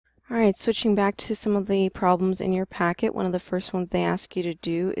Alright, switching back to some of the problems in your packet, one of the first ones they ask you to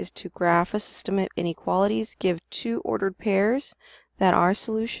do is to graph a system of inequalities. Give two ordered pairs that are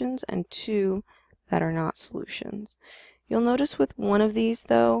solutions and two that are not solutions. You'll notice with one of these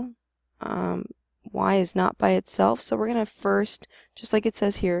though, y is not by itself, so we're going to first, just like it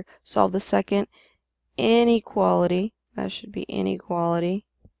says here, solve the second inequality, that should be inequality,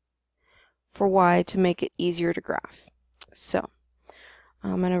 for y to make it easier to graph. So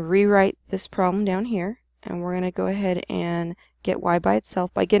I'm going to rewrite this problem down here, and we're going to go ahead and get y by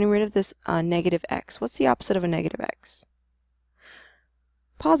itself by getting rid of this negative x. What's the opposite of a negative x?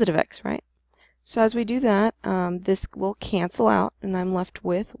 Positive x, right? So as we do that, this will cancel out, and I'm left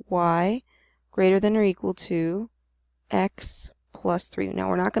with y greater than or equal to x plus 3. Now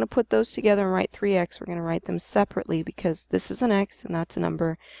we're not going to put those together and write 3x. We're going to write them separately because this is an x and that's a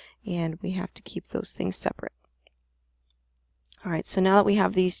number, and we have to keep those things separate. Alright, so now that we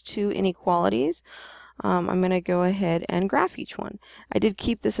have these two inequalities, I'm going to go ahead and graph each one. I did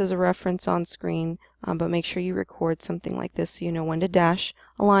keep this as a reference on screen, but make sure you record something like this so you know when to dash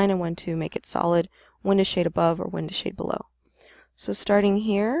a line and when to make it solid, when to shade above or when to shade below. So starting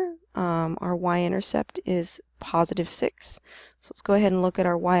here, our y-intercept is positive 6. So let's go ahead and look at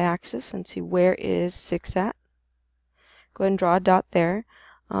our y-axis and see where is 6 at. Go ahead and draw a dot there.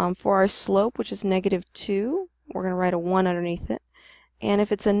 For our slope, which is negative 2, we're going to write a 1 underneath it. And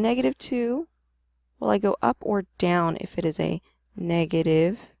if it's a negative 2, will I go up or down if it is a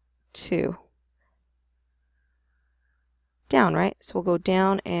negative 2? Down, right? So we'll go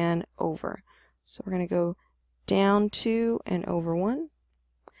down and over. So we're going to go down 2 and over 1.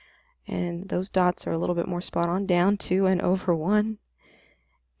 And those dots are a little bit more spot on. Down 2 and over 1.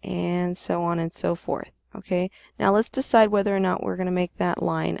 And so on and so forth. Okay, now let's decide whether or not we're going to make that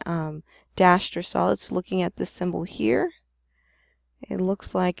line dashed or solid. So looking at this symbol here, it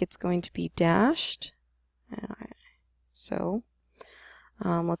looks like it's going to be dashed. So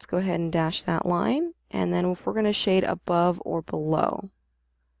let's go ahead and dash that line. And then if we're going to shade above or below.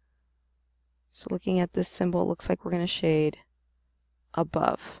 So looking at this symbol, it looks like we're going to shade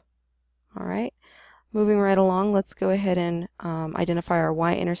above. All right. Moving right along, let's go ahead and identify our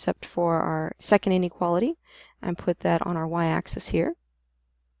y-intercept for our second inequality and put that on our y-axis here.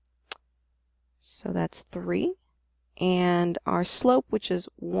 So that's 3. And our slope, which is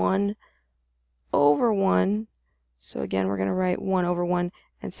 1 over 1. So again, we're going to write 1 over 1.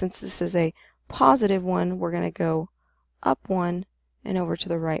 And since this is a positive 1, we're going to go up 1 and over to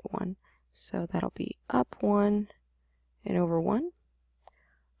the right 1. So that'll be up 1 and over 1.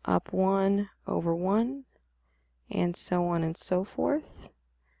 Up 1 over 1, and so on and so forth.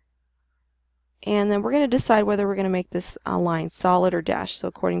 And then we're going to decide whether we're going to make this line solid or dashed. So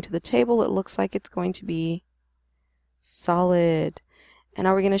according to the table, it looks like it's going to be solid. And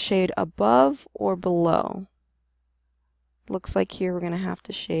are we going to shade above or below? Looks like here we're going to have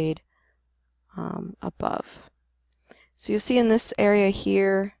to shade above. So you'll see in this area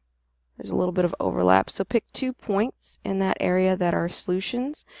here, there's a little bit of overlap. So pick 2 points in that area that are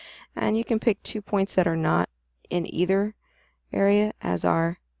solutions, and you can pick 2 points that are not in either area as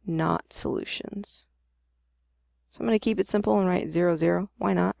are not solutions. So I'm going to keep it simple and write 0, 0.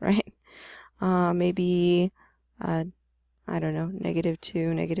 Why not, right? Maybe, I don't know, negative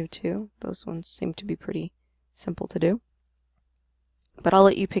 2, negative 2. Those ones seem to be pretty simple to do. But I'll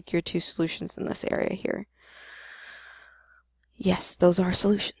let you pick your 2 solutions in this area here. Yes, those are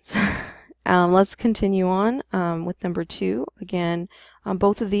solutions. Let's continue on with number 2. Again,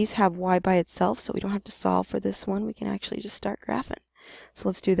 both of these have y by itself, so we don't have to solve for this one. We can actually just start graphing. So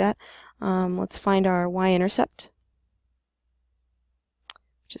let's do that. Let's find our y-intercept,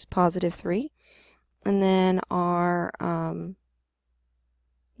 which is positive 3. And then our,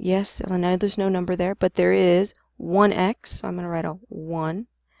 yes, I know there's no number there, but there is 1x, so I'm going to write a 1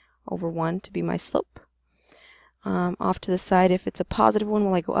 over 1 to be my slope. Off to the side, if it's a positive one,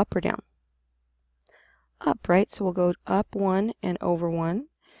 will I go up or down? Up, right? So we'll go up 1 and over 1.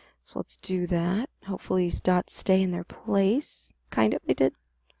 So let's do that. Hopefully these dots stay in their place. Kind of, they did.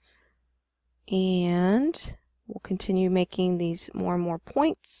 And we'll continue making these more and more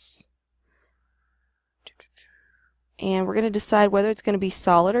points. And we're going to decide whether it's going to be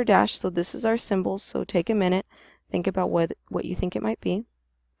solid or dashed. So this is our symbol, so take a minute. Think about what you think it might be.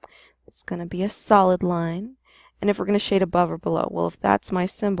 It's going to be a solid line. And if we're going to shade above or below, well, if that's my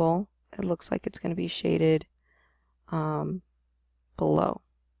symbol, it looks like it's going to be shaded below.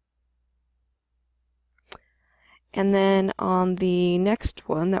 And then on the next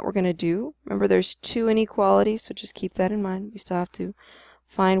one that we're going to do, remember there's 2 inequalities, so just keep that in mind. We still have to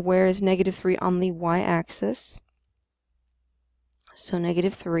find where is negative 3 on the y-axis. So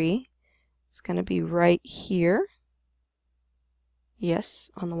negative 3 is going to be right here. Yes,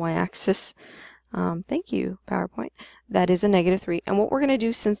 on the y-axis. Thank you, PowerPoint. That is a negative 3. And what we're going to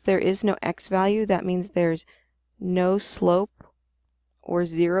do, since there is no x value, that means there's no slope or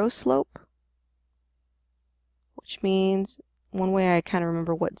 0 slope, which means one way I kind of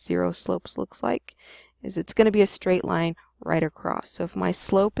remember what 0 slopes looks like is it's going to be a straight line right across. So if my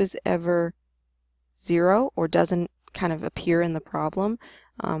slope is ever 0 or doesn't kind of appear in the problem,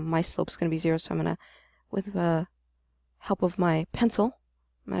 my slope's going to be 0. So I'm going to, with the help of my pencil,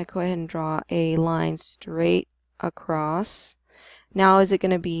 I'm going to go ahead and draw a line straight across. Now, is it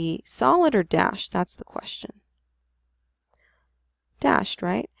going to be solid or dashed? That's the question. Dashed,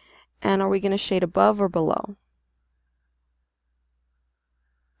 right? And are we going to shade above or below?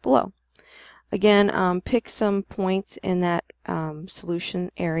 Below. Again, pick some points in that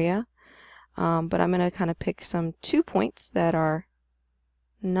solution area, but I'm going to kind of pick some 2 points that are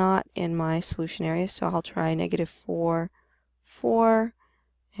not in my solution area. So I'll try negative 4, 4,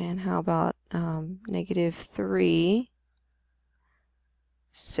 and how about negative 3,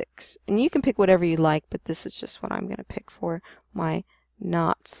 6. And you can pick whatever you like, but this is just what I'm going to pick for my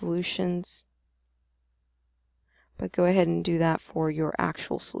not solutions. But go ahead and do that for your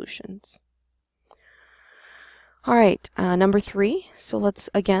actual solutions. All right, number 3. So let's,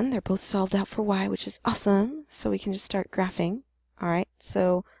 again, they're both solved out for y, which is awesome. So we can just start graphing. All right,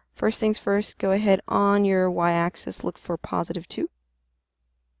 so first things first, go ahead on your y-axis, look for positive 2.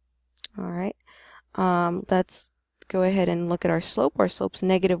 All right, let's go ahead and look at our slope. Our slope's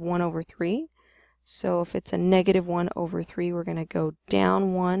negative 1 over 3. So if it's a negative 1 over 3, we're going to go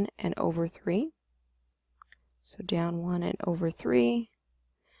down 1 and over 3. So down 1 and over 3,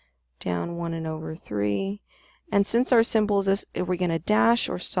 down 1 and over 3. And since our symbol is this, are we going to dash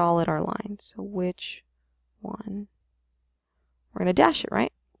or solid our line? So which one? We're going to dash it,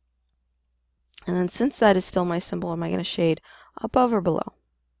 right? And then since that is still my symbol, am I going to shade above or below?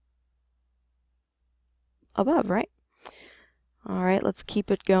 Above, right? All right, let's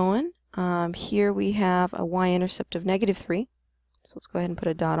keep it going. Here we have a y-intercept of negative 3. So let's go ahead and put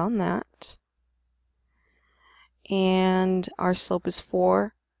a dot on that. And our slope is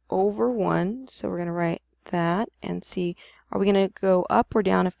 4 over 1. So we're going to write that and see, are we going to go up or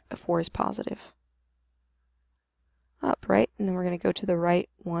down if 4 is positive? Up, right? And then we're going to go to the right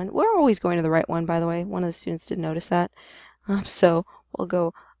one. We're always going to the right one, by the way. One of the students did notice that. So we'll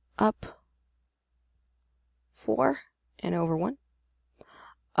go up 4 and over 1.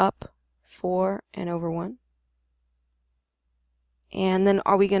 Up 4 and over 1. And then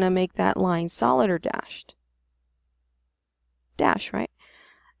are we going to make that line solid or dashed? Dash, right?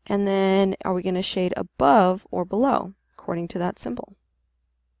 And then are we going to shade above or below according to that symbol?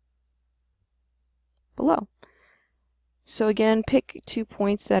 Below. So again, pick 2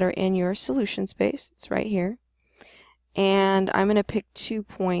 points that are in your solution space. It's right here. And I'm going to pick 2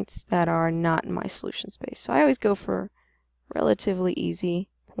 points that are not in my solution space. So I always go for relatively easy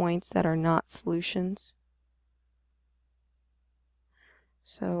points that are not solutions.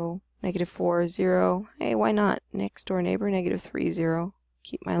 So negative 4, 0. Hey, why not? Next door neighbor, negative 3, 0.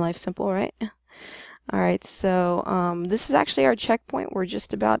 Keep my life simple, right? All right, so this is actually our checkpoint. We're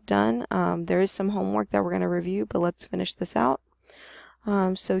just about done. There is some homework that we're going to review, but let's finish this out.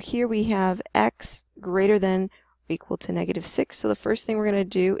 So here we have x greater than or equal to negative 6. So the first thing we're going to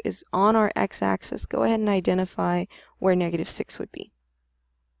do is on our x-axis, go ahead and identify where negative 6 would be.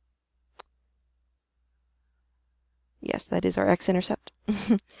 Yes, that is our x-intercept.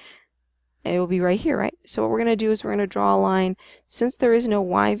 It will be right here, right? So what we're going to do is we're going to draw a line. Since there is no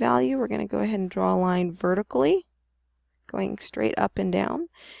y value, we're going to go ahead and draw a line vertically, going straight up and down.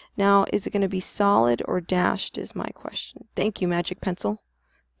 Now, is it going to be solid or dashed is my question. Thank you, Magic Pencil.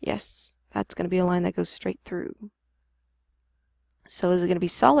 Yes, that's going to be a line that goes straight through. So is it going to be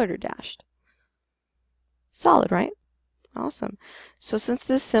solid or dashed? Solid, right? Awesome. So since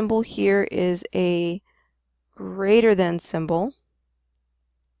this symbol here is a greater than symbol,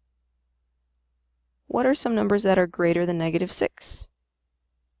 what are some numbers that are greater than negative 6?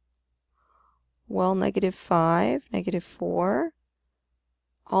 Well, negative 5, negative 4.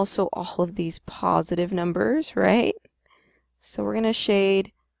 Also, all of these positive numbers, right? So we're going to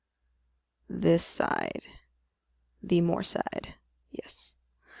shade this side, the more side. Yes.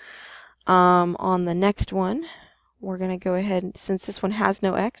 On the next one, we're going to go ahead, and since this one has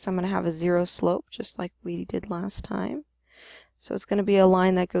no x, I'm going to have a 0 slope, just like we did last time. So it's going to be a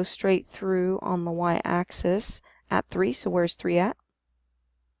line that goes straight through on the y-axis at 3. So where's 3 at?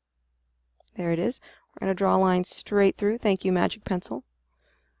 There it is. We're going to draw a line straight through. Thank you, Magic Pencil.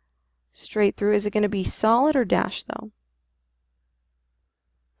 Straight through. Is it going to be solid or dashed, though?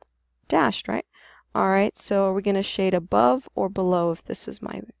 dashed, right? All right, so are we going to shade above or below if this is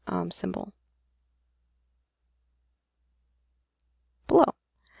my symbol? Below.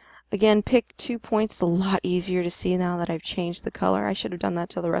 Again, pick 2 points. It's a lot easier to see now that I've changed the color. I should have done that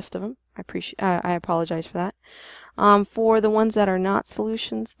to the rest of them. I apologize for that. For the ones that are not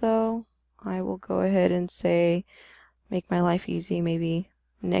solutions, though, I will go ahead and say, make my life easy, maybe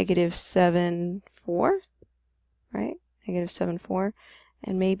 -7, 4, right? -7, 4,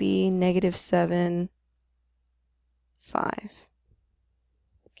 and maybe -7, 5.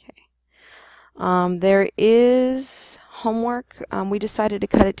 Okay. There is homework. We decided to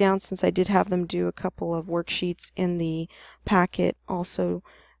cut it down since I did have them do a couple of worksheets in the packet. Also,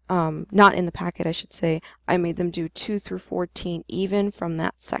 not in the packet, I should say. I made them do 2 through 14 even from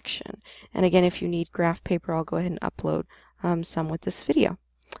that section. And again, if you need graph paper, I'll go ahead and upload some with this video.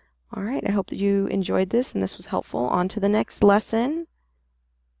 All right, I hope that you enjoyed this and this was helpful. On to the next lesson.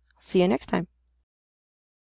 See you next time.